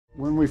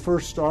When we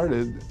first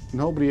started,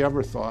 nobody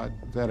ever thought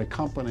that a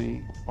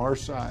company our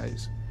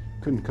size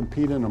couldn't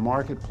compete in a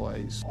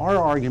marketplace. Our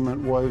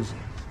argument was,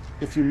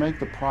 if you make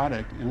the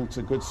product and it's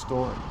a good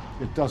story,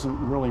 it doesn't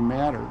really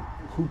matter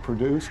who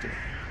produced it.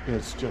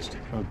 It's just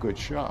a good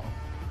show.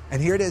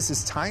 And here it is,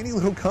 this tiny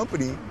little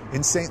company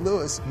in St.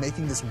 Louis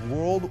making this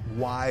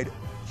worldwide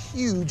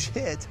huge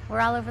hit. We're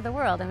all over the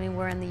world. I mean,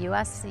 we're in the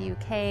US, the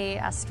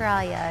UK,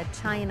 Australia,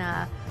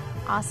 China,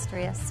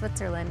 Austria,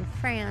 Switzerland,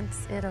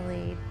 France,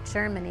 Italy,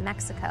 Germany,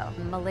 Mexico,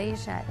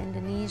 Malaysia,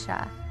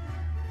 Indonesia.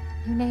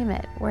 You name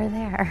it, we're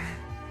there.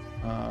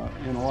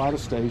 And a lot of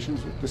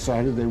stations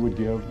decided they would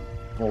give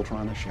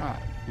Voltron a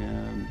shot,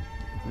 and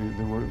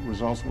the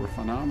results were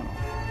phenomenal.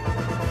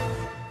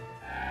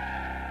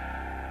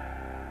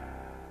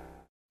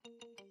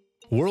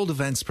 World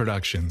Events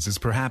Productions is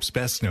perhaps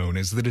best known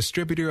as the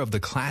distributor of the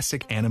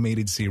classic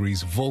animated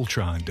series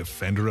Voltron,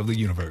 Defender of the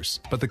Universe.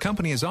 But the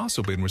company has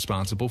also been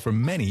responsible for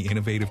many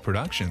innovative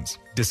productions,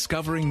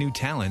 discovering new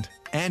talent,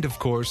 and of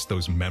course,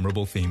 those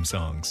memorable theme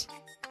songs.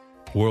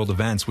 World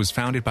Events was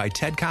founded by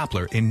Ted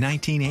Koppler in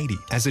 1980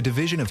 as a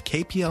division of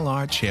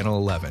KPLR Channel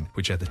 11,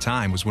 which at the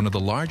time was one of the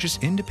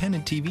largest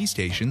independent TV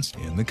stations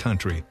in the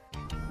country.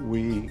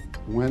 We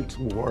went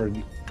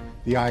toward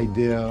the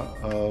idea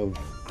of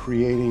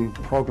creating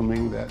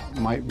programming that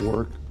might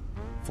work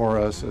for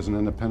us as an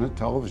independent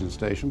television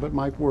station, but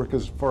might work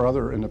for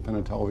other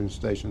independent television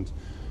stations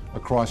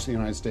across the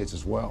United States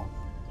as well.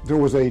 There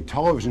was a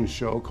television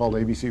show called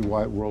ABC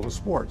Wide World of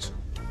Sports.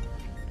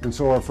 And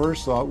so our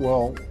first thought,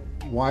 well,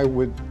 why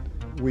would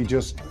we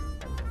just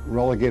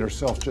relegate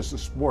ourselves just to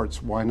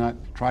sports? Why not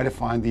try to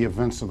find the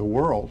events of the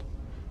world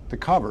to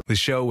cover? The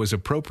show was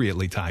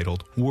appropriately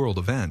titled World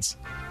Events.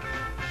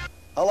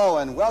 Hello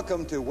and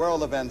welcome to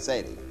World Events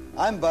 80.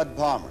 I'm Bud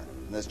Palmer,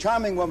 and this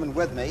charming woman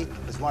with me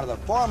is one of the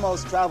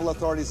foremost travel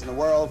authorities in the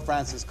world,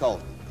 Frances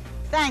Colton.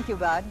 Thank you,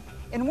 Bud.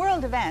 In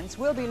World Events,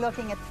 we'll be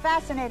looking at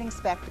fascinating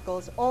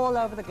spectacles all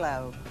over the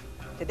globe.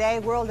 Today,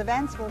 World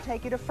Events will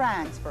take you to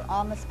France for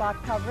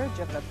on-the-spot coverage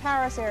of the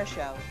Paris Air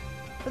Show,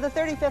 for the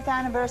 35th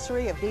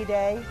anniversary of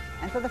D-Day,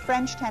 and for the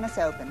French Tennis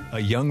Open. A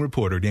young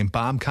reporter named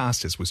Bob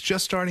Costas was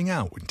just starting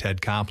out when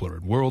Ted Koppler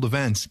at World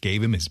Events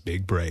gave him his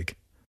big break.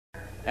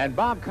 And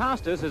Bob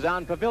Costas is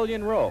on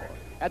Pavilion Row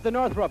at the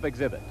Northrop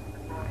exhibit.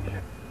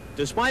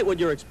 Despite what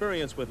your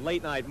experience with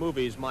late-night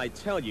movies might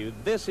tell you,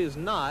 this is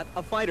not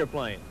a fighter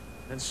plane.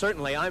 And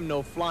certainly I'm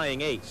no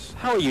flying ace.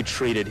 How are you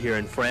treated here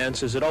in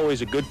France? Is it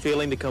always a good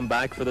feeling to come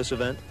back for this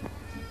event?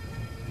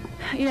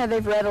 You know,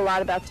 they've read a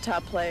lot about the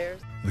top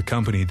players. The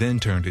company then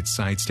turned its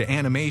sights to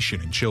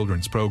animation and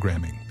children's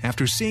programming.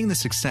 After seeing the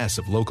success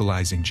of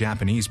localizing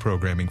Japanese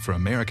programming for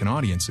American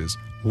audiences,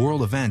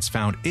 World Events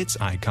found its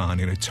icon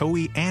in a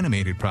Toei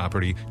animated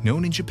property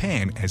known in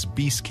Japan as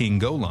Beast King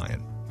Go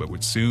Lion, but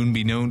would soon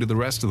be known to the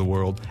rest of the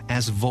world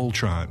as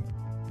Voltron.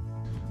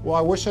 Well,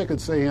 I wish I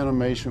could say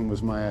animation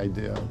was my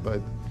idea,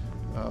 but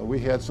we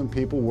had some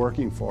people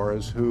working for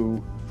us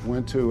who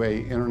went to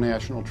an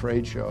international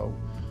trade show.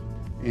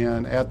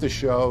 And at the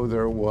show,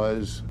 there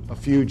was a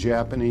few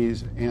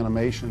Japanese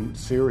animation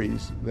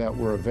series that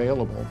were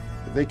available.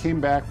 They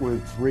came back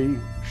with 3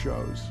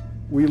 shows.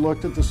 We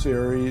looked at the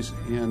series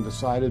and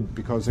decided,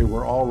 because they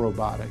were all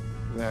robotic,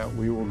 that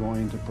we were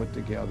going to put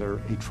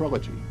together a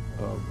trilogy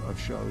of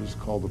shows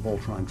called the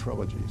Voltron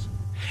Trilogies.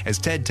 As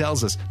Ted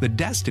tells us, the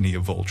destiny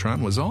of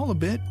Voltron was all a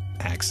bit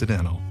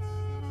accidental.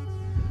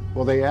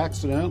 Well, they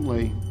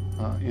accidentally,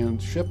 in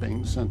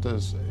shipping, sent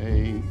us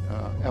a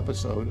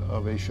episode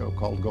of a show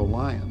called Go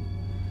Lion,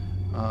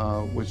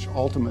 which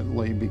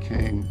ultimately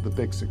became the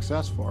big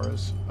success for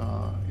us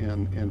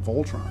in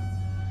Voltron.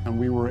 And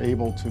we were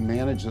able to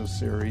manage this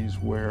series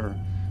where,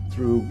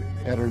 through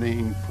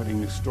editing,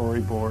 putting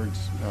storyboards,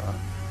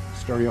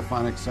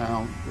 stereophonic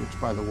sound, which,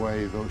 by the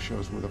way, those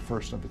shows were the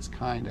first of its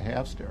kind to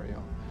have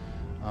stereo,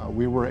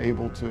 we were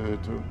able to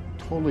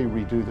totally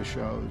redo the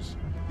shows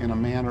in a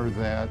manner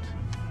that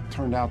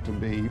turned out to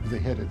be the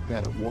hit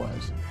that it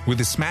was. With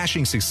the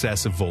smashing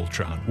success of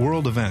Voltron,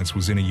 World Events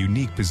was in a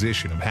unique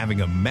position of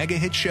having a mega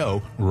hit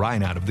show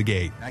right out of the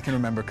gate. I can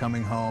remember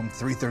coming home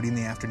 3:30 in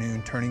the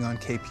afternoon, turning on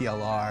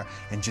KPLR,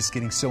 and just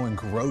getting so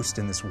engrossed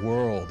in this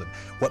world. And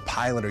what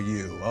pilot are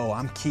you? Oh,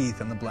 I'm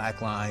Keith, I'm the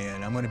Black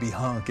Lion. I'm going to be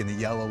Hunk in the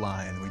Yellow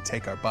Lion. We'd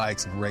take our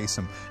bikes and race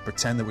them,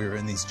 pretend that we were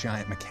in these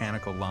giant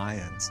mechanical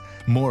lions.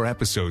 More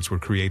episodes were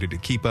created to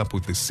keep up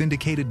with the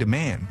syndicated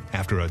demand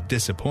after a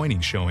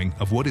disappointing showing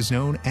of what is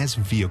known as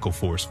Vehicle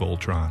Force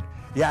Voltron.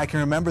 Yeah, I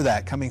can remember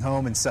that, coming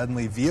home and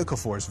suddenly Vehicle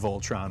Force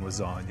Voltron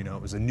was on. You know,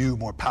 it was a new,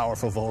 more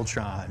powerful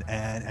Voltron.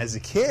 And as a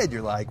kid,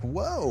 you're like,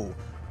 whoa,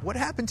 what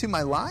happened to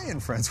my lion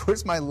friends?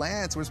 Where's my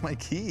Lance? Where's my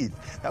Keith?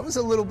 That was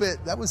a little bit,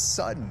 that was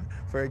sudden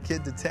for a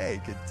kid to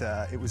take.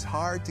 It was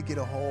hard to get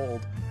a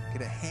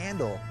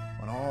handle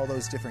on all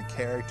those different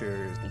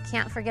characters. You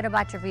can't forget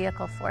about your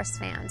Vehicle Force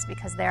fans,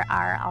 because there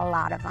are a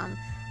lot of them.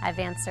 I've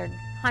answered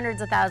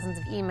hundreds of thousands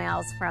of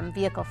emails from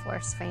Vehicle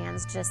Force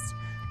fans just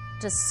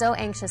so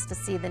anxious to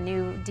see the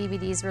new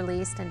DVDs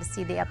released and to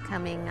see the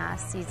upcoming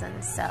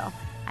seasons. So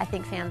I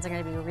think fans are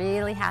going to be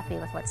really happy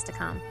with what's to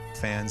come.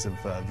 Fans of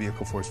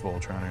Vehicle Force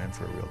Voltron are in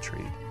for a real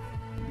treat.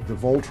 The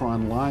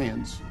Voltron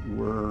Lions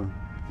were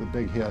the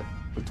big hit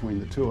between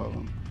the two of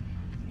them.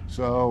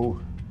 So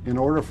in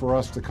order for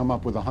us to come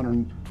up with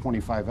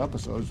 125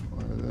 episodes,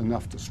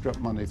 enough to strip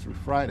Monday through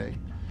Friday,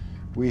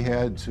 we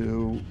had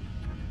to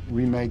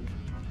remake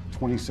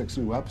 26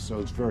 new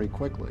episodes very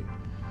quickly.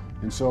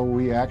 And so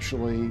we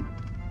actually,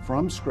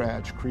 from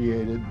scratch,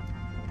 created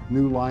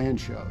new Lion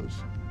shows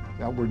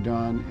that were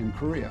done in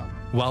Korea.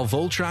 While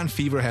Voltron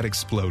fever had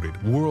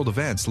exploded, World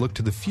Events looked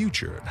to the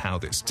future and how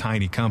this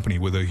tiny company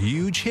with a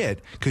huge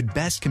hit could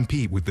best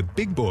compete with the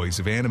big boys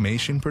of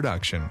animation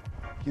production.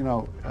 You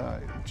know,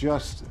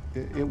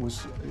 it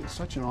was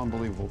such an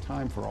unbelievable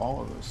time for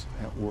all of us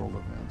at World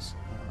Events.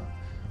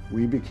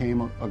 We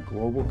became a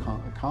global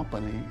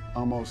company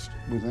almost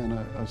within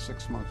a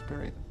 6-month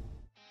period.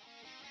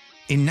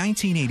 In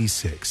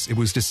 1986, it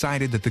was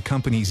decided that the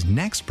company's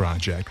next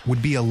project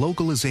would be a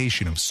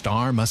localization of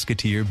Star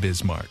Musketeer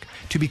Bismarck,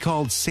 to be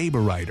called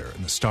Saber Rider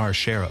and the Star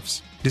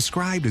Sheriffs.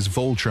 Described as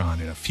Voltron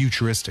in a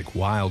futuristic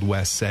Wild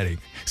West setting,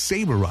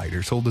 Saber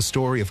Rider told the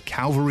story of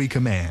Cavalry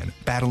Command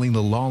battling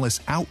the lawless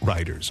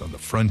Outriders on the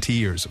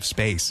frontiers of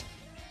space.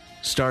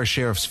 Star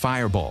Sheriffs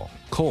Fireball,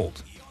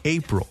 Colt,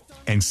 April,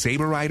 and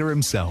Saber Rider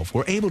himself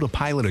were able to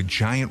pilot a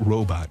giant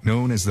robot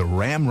known as the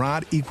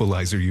Ramrod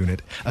Equalizer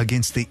Unit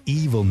against the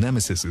evil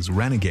Nemesis's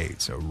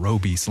Renegades, a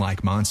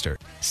Robeast-like monster.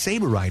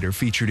 Saber Rider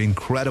featured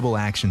incredible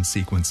action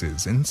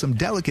sequences and some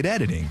delicate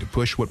editing to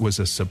push what was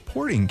a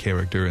supporting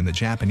character in the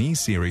Japanese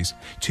series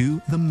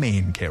to the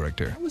main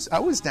character. I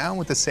was down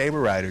with the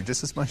Saber Rider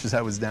just as much as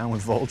I was down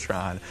with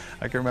Voltron.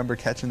 I can remember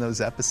catching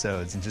those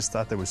episodes and just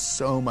thought there was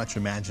so much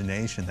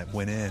imagination that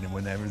went in, and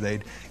whenever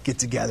they'd get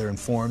together and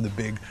form the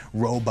big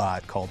robot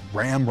called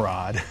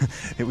Ramrod,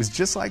 it was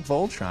just like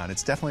Voltron.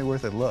 It's definitely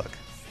worth a look.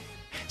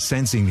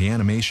 Sensing the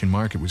animation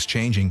market was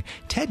changing,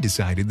 Ted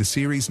decided the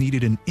series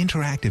needed an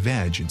interactive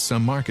edge in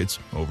some markets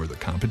over the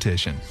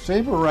competition.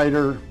 Saber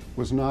Rider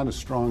was not as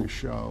strong a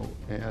show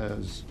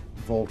as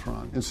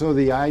Voltron. And so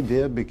the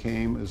idea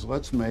became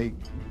let's make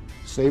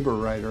Saber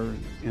Rider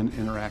an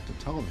interactive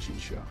television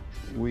show.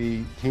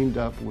 We teamed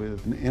up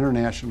with an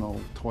international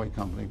toy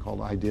company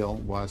called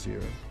Ideal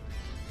Loisirs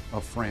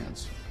of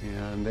France,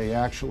 and they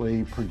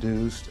actually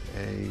produced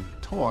a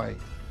toy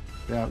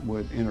that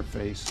would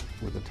interface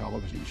with a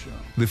television show.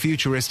 The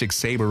futuristic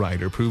Saber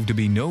Rider proved to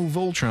be no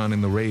Voltron in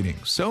the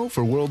ratings, so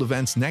for World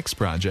Events' next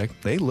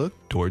project, they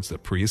looked towards the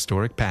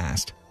prehistoric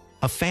past.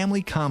 A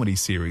family comedy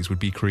series would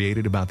be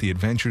created about the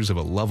adventures of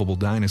a lovable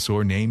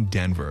dinosaur named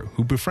Denver,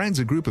 who befriends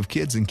a group of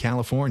kids in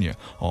California,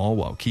 all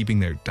while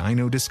keeping their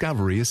dino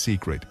discovery a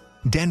secret.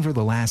 Denver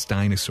the Last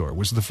Dinosaur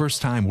was the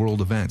first time World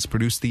Events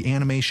produced the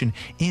animation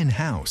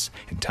in-house,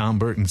 and Tom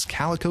Burton's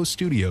Calico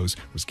Studios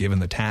was given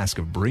the task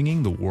of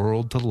bringing the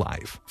world to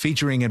life.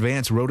 Featuring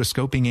advanced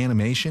rotoscoping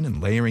animation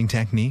and layering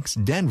techniques,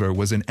 Denver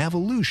was an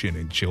evolution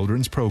in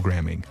children's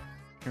programming.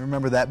 I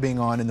remember that being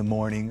on in the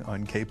morning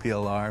on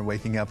KPLR,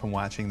 waking up and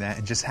watching that,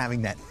 and just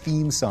having that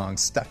theme song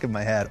stuck in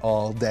my head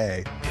all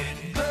day.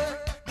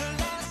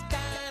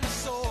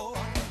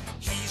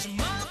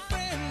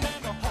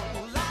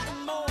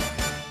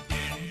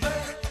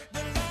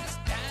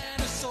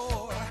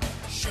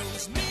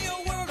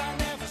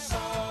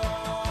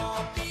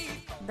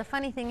 The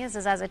funny thing is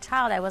as a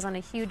child, I wasn't a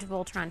huge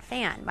Voltron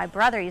fan. My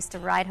brother used to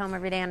ride home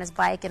every day on his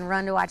bike and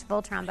run to watch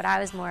Voltron, but I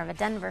was more of a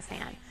Denver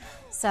fan.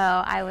 So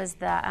I was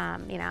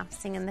the,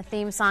 singing the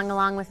theme song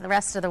along with the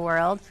rest of the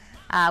world,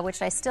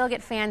 which I still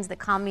get fans that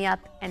call me up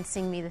and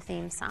sing me the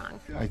theme song.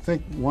 I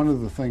think one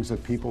of the things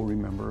that people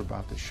remember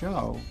about the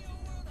show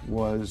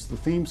was the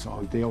theme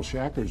song. Dale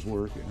Shacker's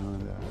work,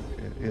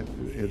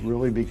 it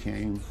really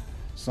became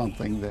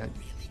something that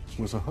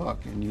was a hook,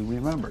 and you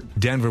remembered.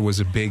 Denver was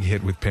a big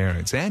hit with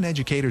parents and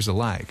educators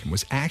alike, and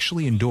was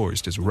actually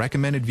endorsed as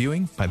recommended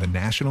viewing by the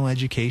National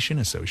Education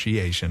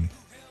Association.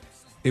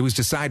 It was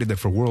decided that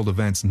for World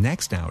Events'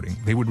 next outing,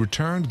 they would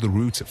return to the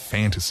roots of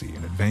fantasy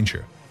and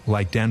adventure.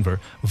 Like Denver,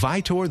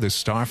 Vitor the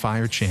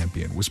Starfire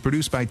Champion was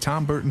produced by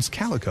Tom Burton's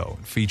Calico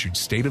and featured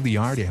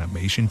state-of-the-art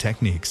animation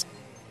techniques.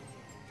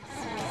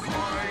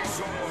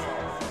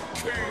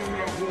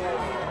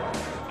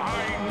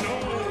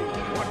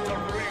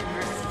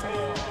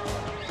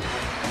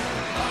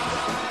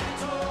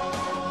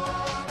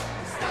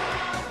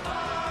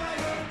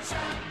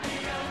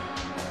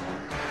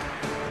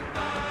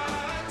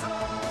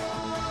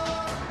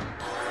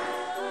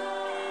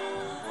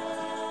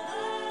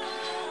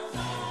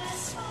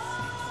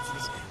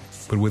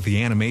 But with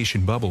the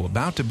animation bubble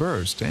about to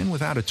burst, and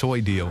without a toy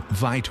deal,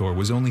 Vitor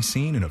was only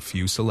seen in a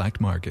few select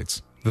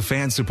markets. The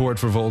fan support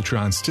for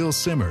Voltron still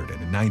simmered,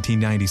 and in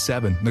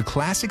 1997, the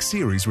classic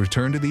series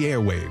returned to the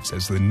airwaves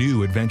as the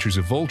new Adventures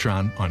of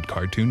Voltron on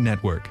Cartoon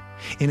Network.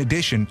 In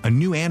addition, a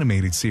new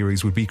animated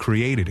series would be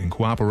created in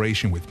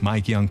cooperation with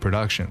Mike Young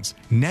Productions,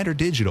 Netter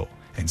Digital,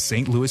 and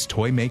St. Louis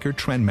toy maker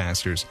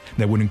Trendmasters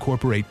that would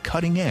incorporate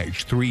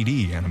cutting-edge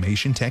 3D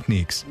animation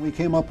techniques. We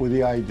came up with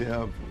the idea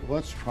of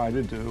let's try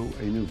to do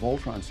a new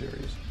Voltron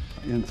series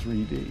in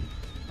 3D.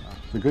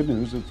 the good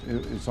news,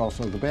 it's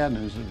also the bad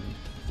news,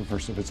 it's the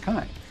first of its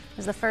kind. It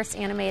was the first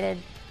animated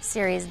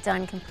series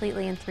done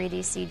completely in 3D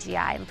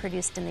CGI and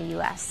produced in the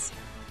US.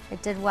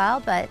 It did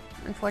well, but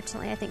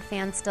unfortunately I think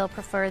fans still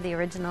prefer the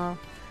original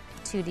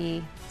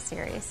 2D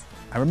series.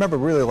 I remember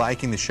really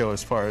liking the show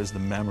as far as the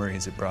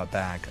memories it brought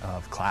back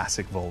of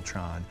classic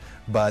Voltron,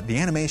 but the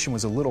animation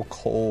was a little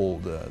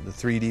cold. The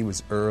 3D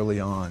was early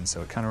on,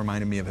 so it kind of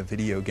reminded me of a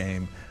video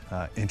game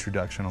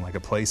introduction on like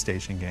a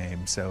PlayStation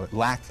game, so it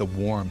lacked the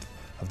warmth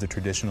of the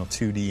traditional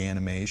 2D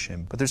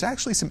animation. But there's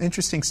actually some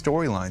interesting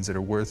storylines that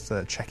are worth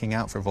checking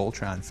out for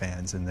Voltron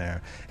fans in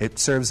there. It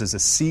serves as a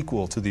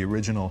sequel to the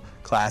original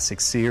classic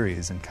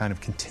series and kind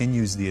of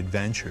continues the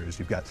adventures.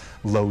 You've got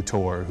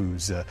Lotor,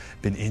 who's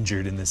been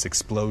injured in this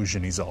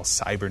explosion. He's all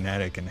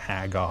cybernetic and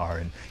Hagar,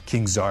 and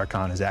King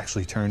Zarkon has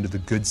actually turned to the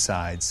good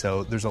side.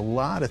 So there's a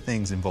lot of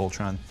things in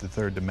Voltron, the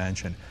Third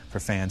Dimension, for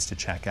fans to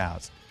check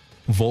out.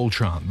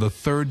 Voltron, the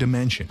Third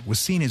Dimension, was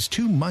seen as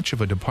too much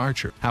of a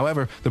departure.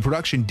 However, the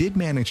production did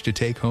manage to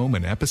take home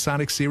an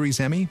Episodic Series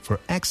Emmy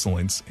for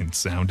excellence in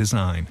sound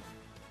design.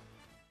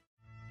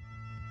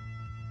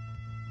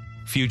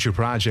 Future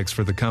projects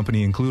for the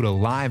company include a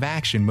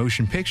live-action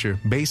motion picture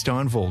based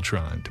on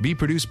Voltron, to be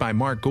produced by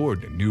Mark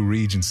Gordon and New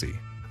Regency.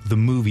 The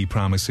movie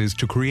promises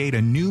to create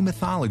a new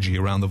mythology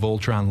around the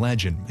Voltron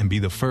legend and be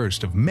the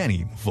first of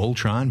many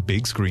Voltron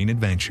big-screen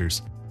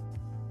adventures.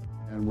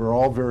 And we're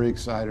all very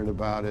excited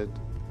about it.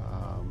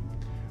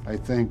 I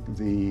think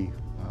the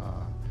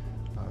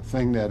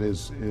thing that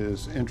is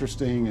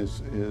interesting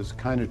is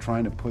kind of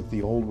trying to put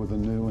the old with the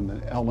new and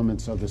the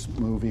elements of this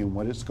movie and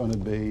what it's going to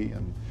be,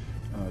 and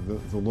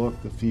the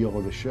look, the feel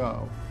of the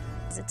show.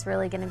 It's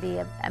really going to be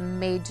a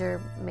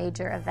major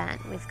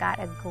event. We've got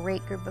a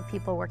great group of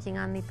people working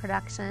on the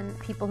production,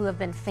 people who have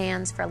been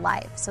fans for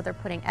life, so they're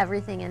putting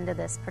everything into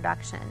this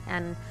production.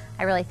 And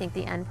I really think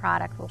the end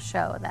product will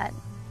show that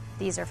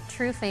these are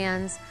true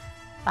fans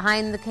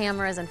behind the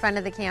cameras, in front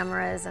of the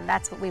cameras, and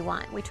that's what we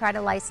want. We try to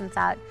license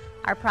out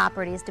our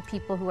properties to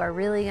people who are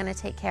really going to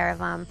take care of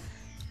them,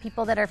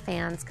 people that are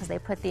fans because they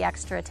put the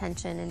extra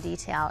attention and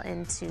detail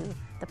into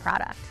the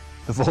product.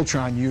 The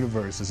Voltron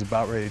universe is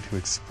about ready to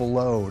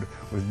explode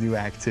with new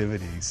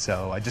activities,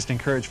 so I just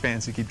encourage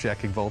fans to keep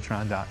checking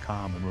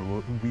Voltron.com,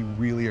 and we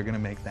really are going to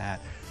make that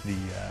the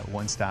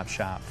one-stop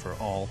shop for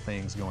all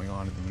things going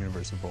on in the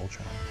universe of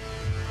Voltron.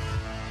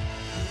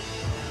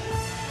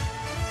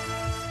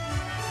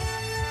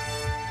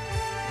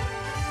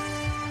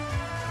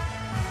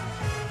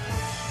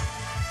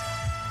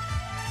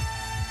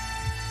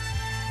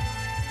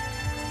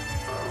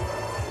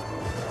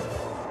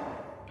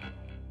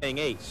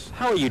 Ace,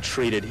 how are you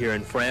treated here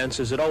in France?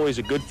 Is it always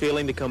a good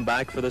feeling to come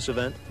back for this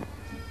event?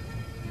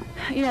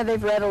 You know,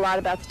 they've read a lot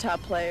about the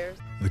top players.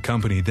 The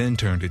company then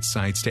turned its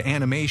sights to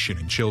animation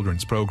and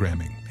children's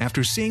programming.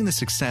 After seeing the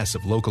success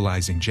of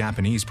localizing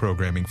Japanese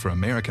programming for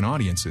American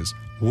audiences,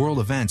 World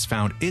Events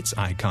found its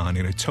icon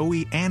in a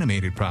Toei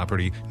animated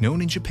property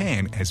known in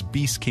Japan as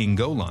Beast King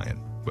Go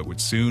Lion, but would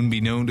soon be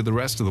known to the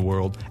rest of the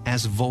world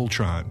as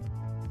Voltron.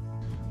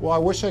 Well, I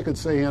wish I could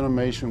say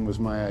animation was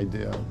my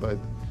idea, but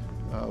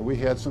we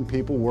had some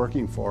people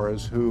working for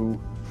us who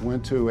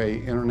went to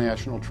an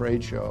international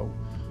trade show,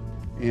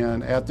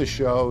 and at the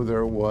show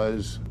there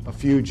was a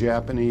few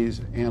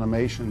Japanese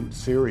animation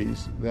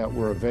series that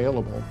were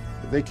available.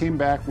 They came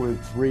back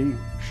with 3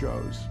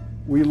 shows.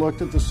 We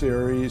looked at the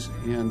series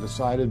and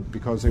decided,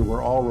 because they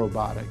were all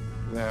robotic,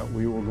 that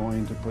we were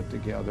going to put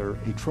together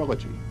a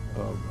trilogy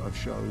of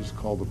shows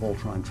called the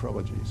Voltron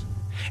Trilogies.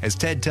 As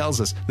Ted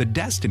tells us, the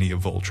destiny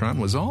of Voltron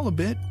was all a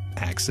bit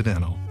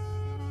accidental.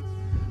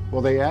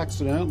 Well, they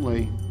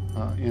accidentally,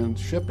 in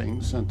shipping,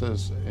 sent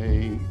us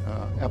a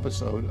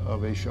episode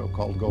of a show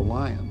called Go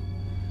Lion,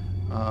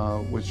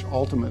 which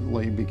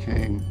ultimately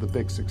became the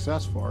big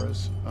success for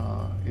us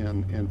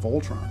in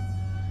Voltron.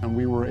 And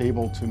we were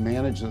able to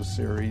manage this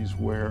series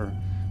where,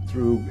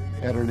 through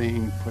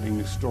editing, putting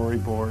the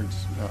storyboards,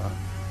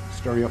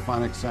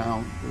 stereophonic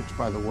sound, which,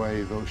 by the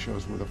way, those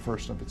shows were the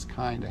first of its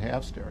kind to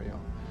have stereo,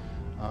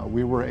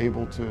 we were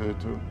able to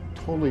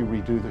totally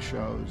redo the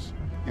shows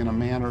in a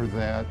manner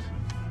that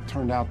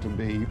turned out to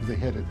be the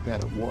hit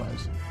that it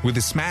was. With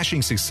the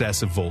smashing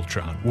success of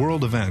Voltron,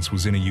 World Events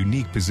was in a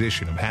unique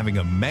position of having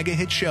a mega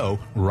hit show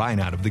right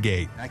out of the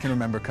gate. I can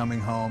remember coming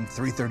home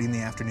 3:30 in the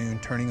afternoon,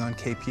 turning on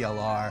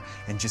KPLR,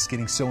 and just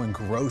getting so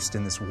engrossed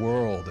in this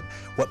world. And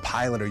what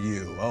pilot are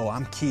you? Oh,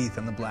 I'm Keith,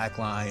 I'm the Black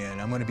Lion.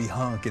 I'm going to be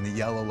Hunk in the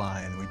Yellow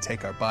Lion. We'd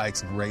take our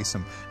bikes and race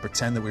them,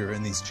 pretend that we were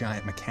in these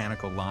giant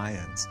mechanical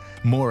lions.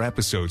 More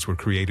episodes were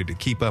created to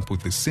keep up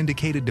with the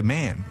syndicated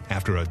demand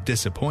after a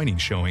disappointing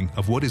showing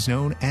of what is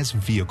known as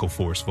Vehicle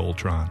Force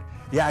Voltron.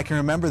 Yeah, I can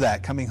remember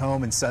that, coming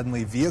home and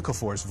suddenly Vehicle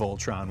Force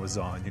Voltron was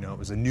on. You know, it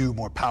was a new,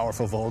 more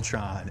powerful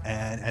Voltron.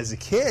 And as a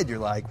kid, you're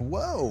like,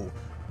 whoa,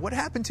 what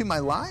happened to my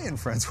lion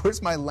friends?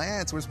 Where's my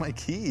Lance? Where's my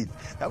Keith?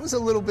 That was a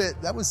little bit,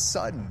 that was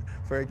sudden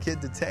for a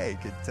kid to take.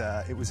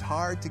 It was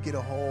hard to get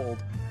a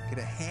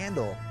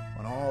handle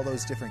on all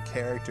those different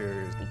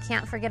characters. You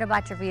can't forget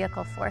about your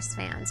Vehicle Force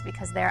fans,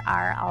 because there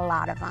are a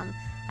lot of them.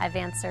 I've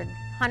answered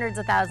hundreds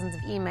of thousands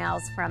of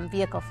emails from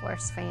Vehicle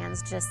Force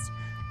fans just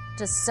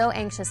so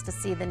anxious to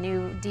see the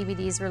new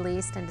DVDs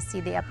released and to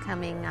see the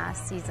upcoming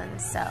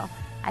seasons. So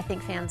I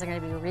think fans are going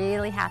to be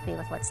really happy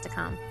with what's to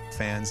come.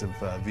 Fans of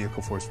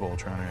Vehicle Force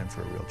Voltron are in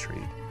for a real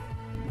treat.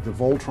 The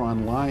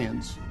Voltron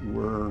Lions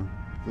were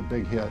the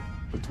big hit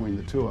between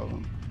the two of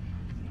them.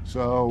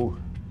 So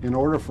in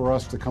order for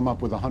us to come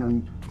up with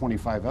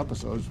 125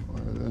 episodes,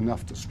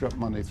 enough to strip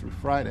Monday through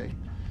Friday,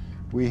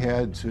 we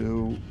had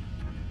to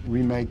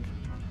remake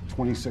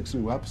 26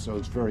 new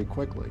episodes very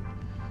quickly.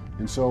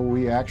 And so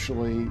we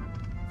actually,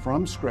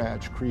 from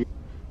scratch, created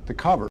the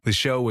cover. The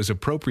show was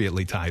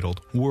appropriately titled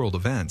World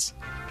Events.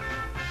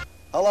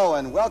 Hello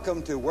and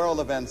welcome to World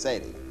Events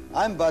 80.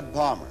 I'm Bud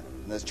Palmer,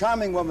 and this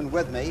charming woman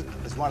with me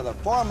is one of the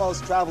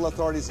foremost travel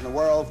authorities in the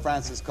world,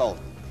 Frances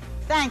Colton.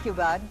 Thank you,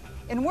 Bud.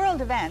 In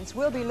World Events,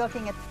 we'll be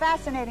looking at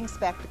fascinating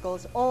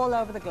spectacles all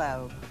over the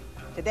globe.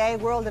 Today,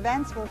 World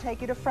Events will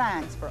take you to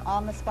France for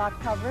on-the-spot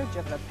coverage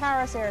of the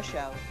Paris Air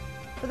Show,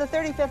 for the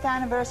 35th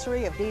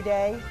anniversary of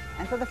D-Day,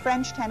 and for the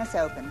French Tennis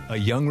Open. A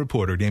young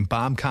reporter named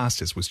Bob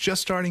Costas was just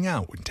starting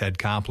out when Ted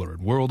Koppler at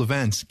World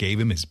Events gave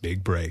him his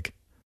big break.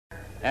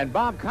 And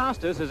Bob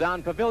Costas is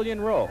on Pavilion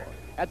Row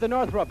at the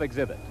Northrop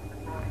exhibit.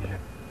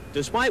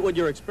 Despite what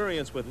your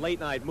experience with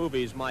late-night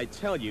movies might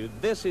tell you,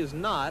 this is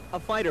not a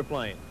fighter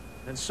plane.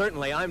 And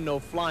certainly I'm no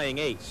flying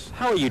ace.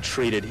 How are you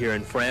treated here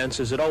in France?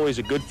 Is it always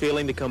a good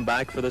feeling to come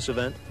back for this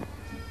event?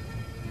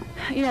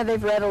 You know,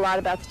 they've read a lot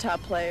about the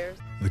top players.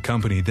 The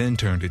company then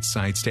turned its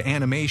sights to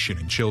animation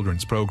and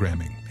children's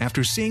programming.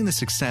 After seeing the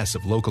success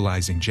of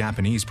localizing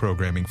Japanese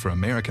programming for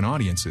American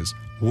audiences,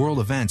 World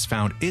Events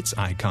found its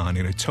icon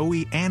in a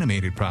Toei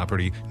animated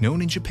property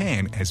known in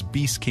Japan as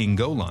Beast King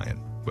Go Lion,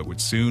 but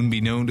would soon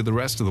be known to the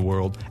rest of the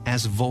world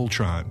as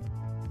Voltron.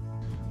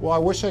 Well, I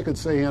wish I could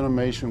say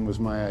animation was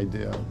my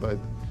idea, but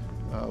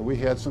we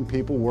had some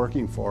people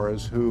working for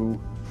us who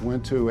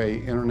went to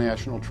an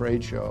international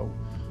trade show.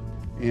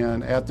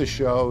 And at the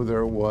show,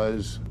 there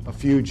was a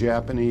few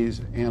Japanese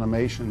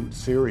animation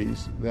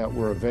series that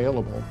were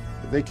available.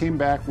 They came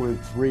back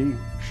with 3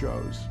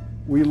 shows.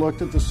 We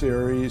looked at the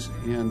series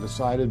and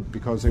decided,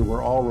 because they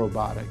were all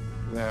robotic,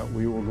 that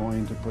we were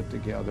going to put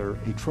together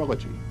a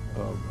trilogy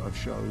of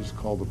shows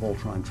called the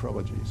Voltron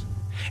Trilogies.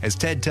 As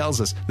Ted tells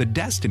us, the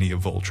destiny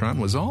of Voltron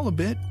was all a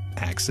bit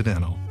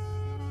accidental.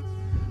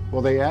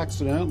 Well, they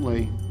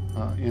accidentally,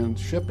 in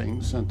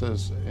shipping, sent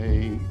us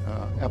a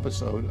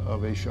episode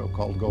of a show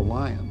called Go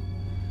Lion,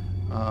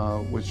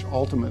 which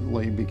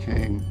ultimately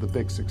became the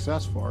big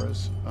success for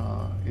us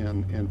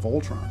in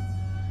Voltron.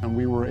 And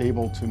we were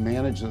able to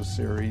manage this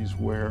series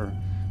where,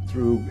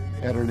 through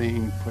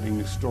editing, putting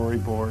the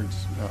storyboards,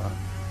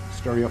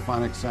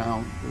 stereophonic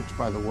sound, which,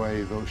 by the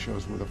way, those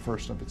shows were the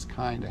first of its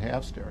kind to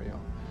have stereo,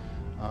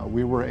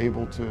 we were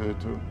able to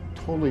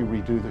totally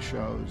redo the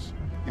shows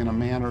in a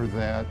manner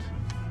that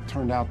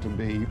turned out to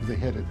be the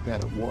hit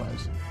that it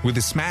was. With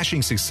the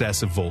smashing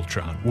success of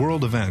Voltron,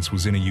 World Events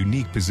was in a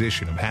unique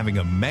position of having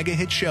a mega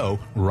hit show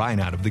right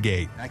out of the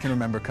gate. I can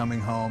remember coming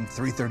home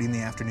 3:30 in the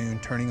afternoon,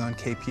 turning on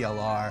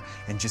KPLR,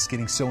 and just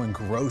getting so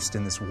engrossed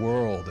in this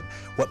world. And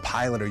what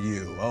pilot are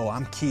you? Oh,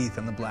 I'm Keith,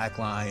 I'm the Black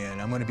Lion.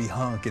 I'm going to be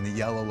Hunk in the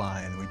Yellow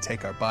Lion. We'd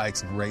take our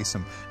bikes and race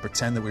them,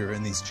 pretend that we were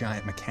in these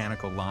giant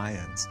mechanical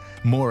lions.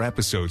 More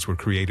episodes were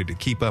created to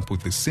keep up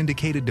with the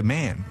syndicated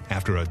demand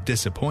after a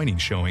disappointing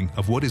showing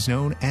of what is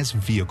known as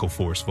Vehicle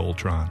Force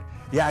Voltron.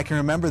 Yeah, I can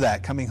remember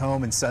that, coming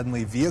home and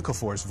suddenly Vehicle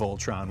Force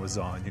Voltron was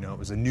on. You know, it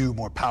was a new,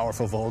 more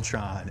powerful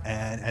Voltron.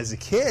 And as a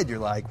kid, you're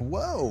like,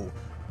 whoa,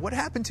 what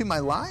happened to my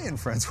lion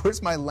friends?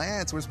 Where's my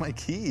Lance? Where's my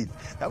Keith?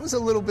 That was a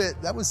little bit,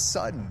 that was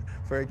sudden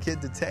for a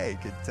kid to take.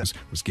 It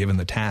was given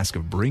the task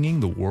of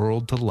bringing the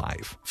world to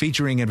life.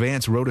 Featuring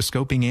advanced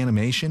rotoscoping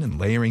animation and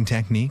layering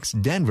techniques,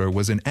 Denver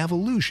was an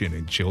evolution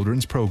in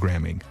children's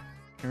programming.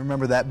 I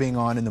remember that being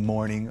on in the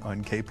morning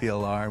on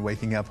KPLR,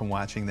 waking up and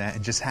watching that,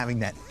 and just having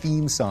that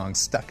theme song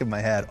stuck in my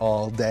head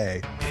all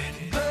day.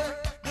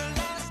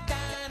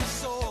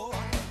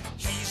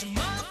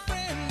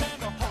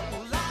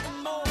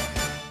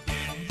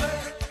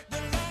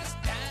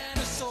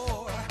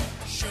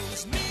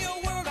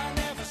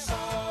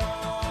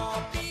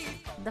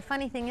 The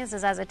funny thing is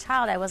as a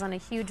child, I wasn't a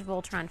huge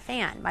Voltron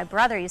fan. My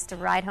brother used to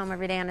ride home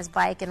every day on his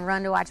bike and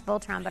run to watch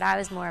Voltron, but I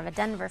was more of a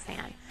Denver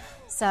fan.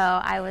 So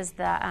I was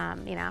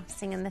the,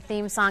 singing the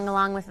theme song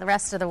along with the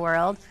rest of the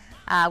world,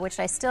 which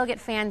I still get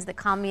fans that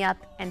call me up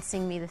and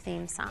sing me the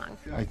theme song.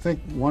 I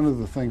think one of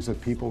the things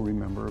that people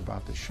remember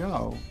about the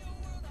show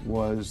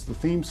was the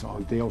theme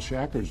song. Dale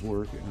Shacker's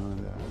work,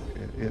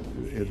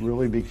 it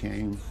really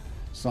became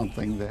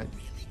something that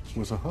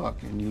was a hook,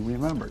 and you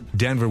remembered.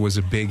 Denver was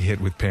a big hit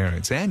with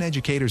parents and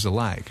educators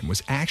alike and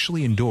was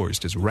actually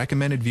endorsed as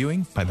recommended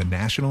viewing by the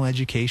National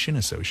Education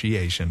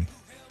Association.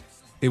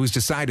 It was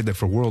decided that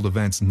for World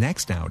Events'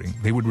 next outing,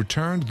 they would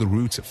return to the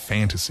roots of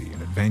fantasy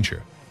and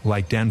adventure.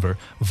 Like Denver,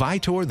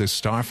 Vitor the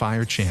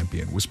Starfire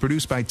Champion was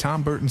produced by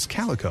Tom Burton's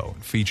Calico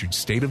and featured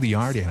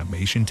state-of-the-art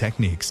animation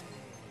techniques.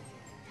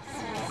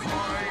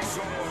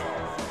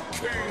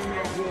 King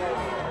of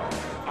War,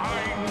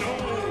 I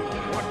know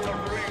what the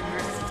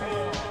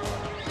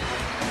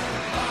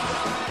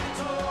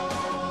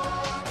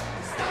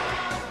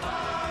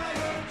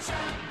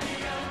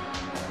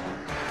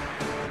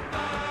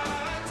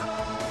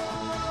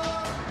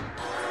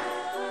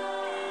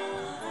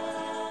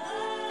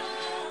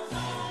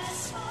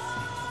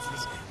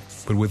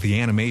But with the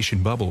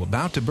animation bubble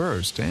about to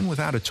burst and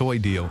without a toy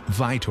deal,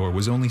 Vitor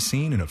was only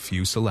seen in a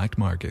few select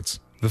markets.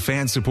 The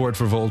fan support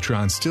for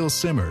Voltron still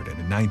simmered, and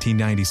in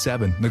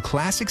 1997, the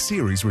classic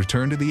series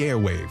returned to the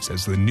airwaves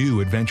as the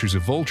new Adventures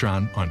of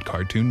Voltron on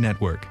Cartoon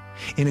Network.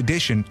 In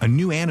addition, a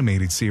new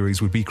animated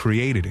series would be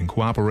created in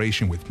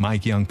cooperation with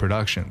Mike Young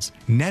Productions,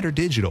 Netter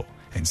Digital,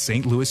 and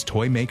St. Louis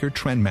toy maker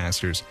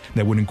Trendmasters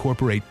that would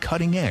incorporate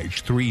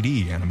cutting-edge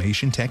 3D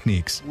animation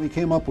techniques. We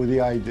came up with the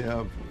idea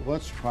of,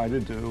 let's try to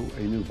do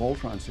a new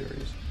Voltron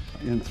series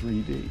in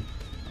 3D.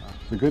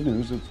 The good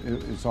news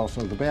is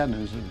also the bad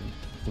news.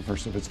 It's the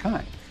first of its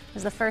kind. It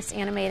was the first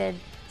animated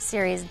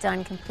series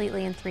done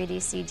completely in 3D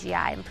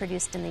CGI and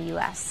produced in the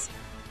U.S.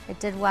 It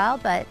did well,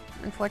 but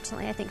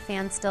unfortunately I think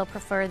fans still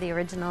prefer the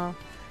original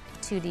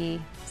 2D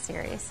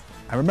series.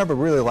 I remember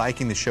really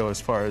liking the show as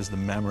far as the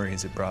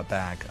memories it brought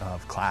back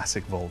of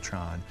classic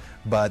Voltron,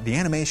 but the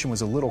animation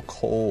was a little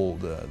cold.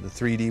 The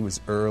 3D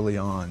was early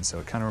on, so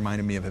it kind of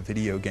reminded me of a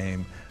video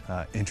game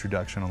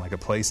introduction on like a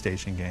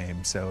PlayStation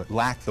game, so it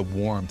lacked the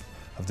warmth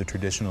of the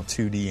traditional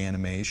 2D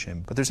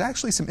animation. But there's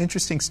actually some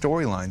interesting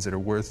storylines that are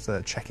worth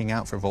checking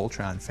out for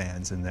Voltron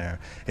fans in there.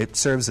 It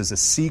serves as a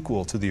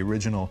sequel to the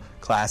original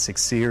classic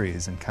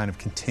series and kind of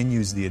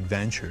continues the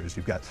adventures.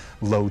 You've got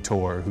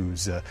Lotor,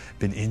 who's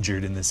been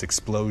injured in this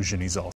explosion. He's all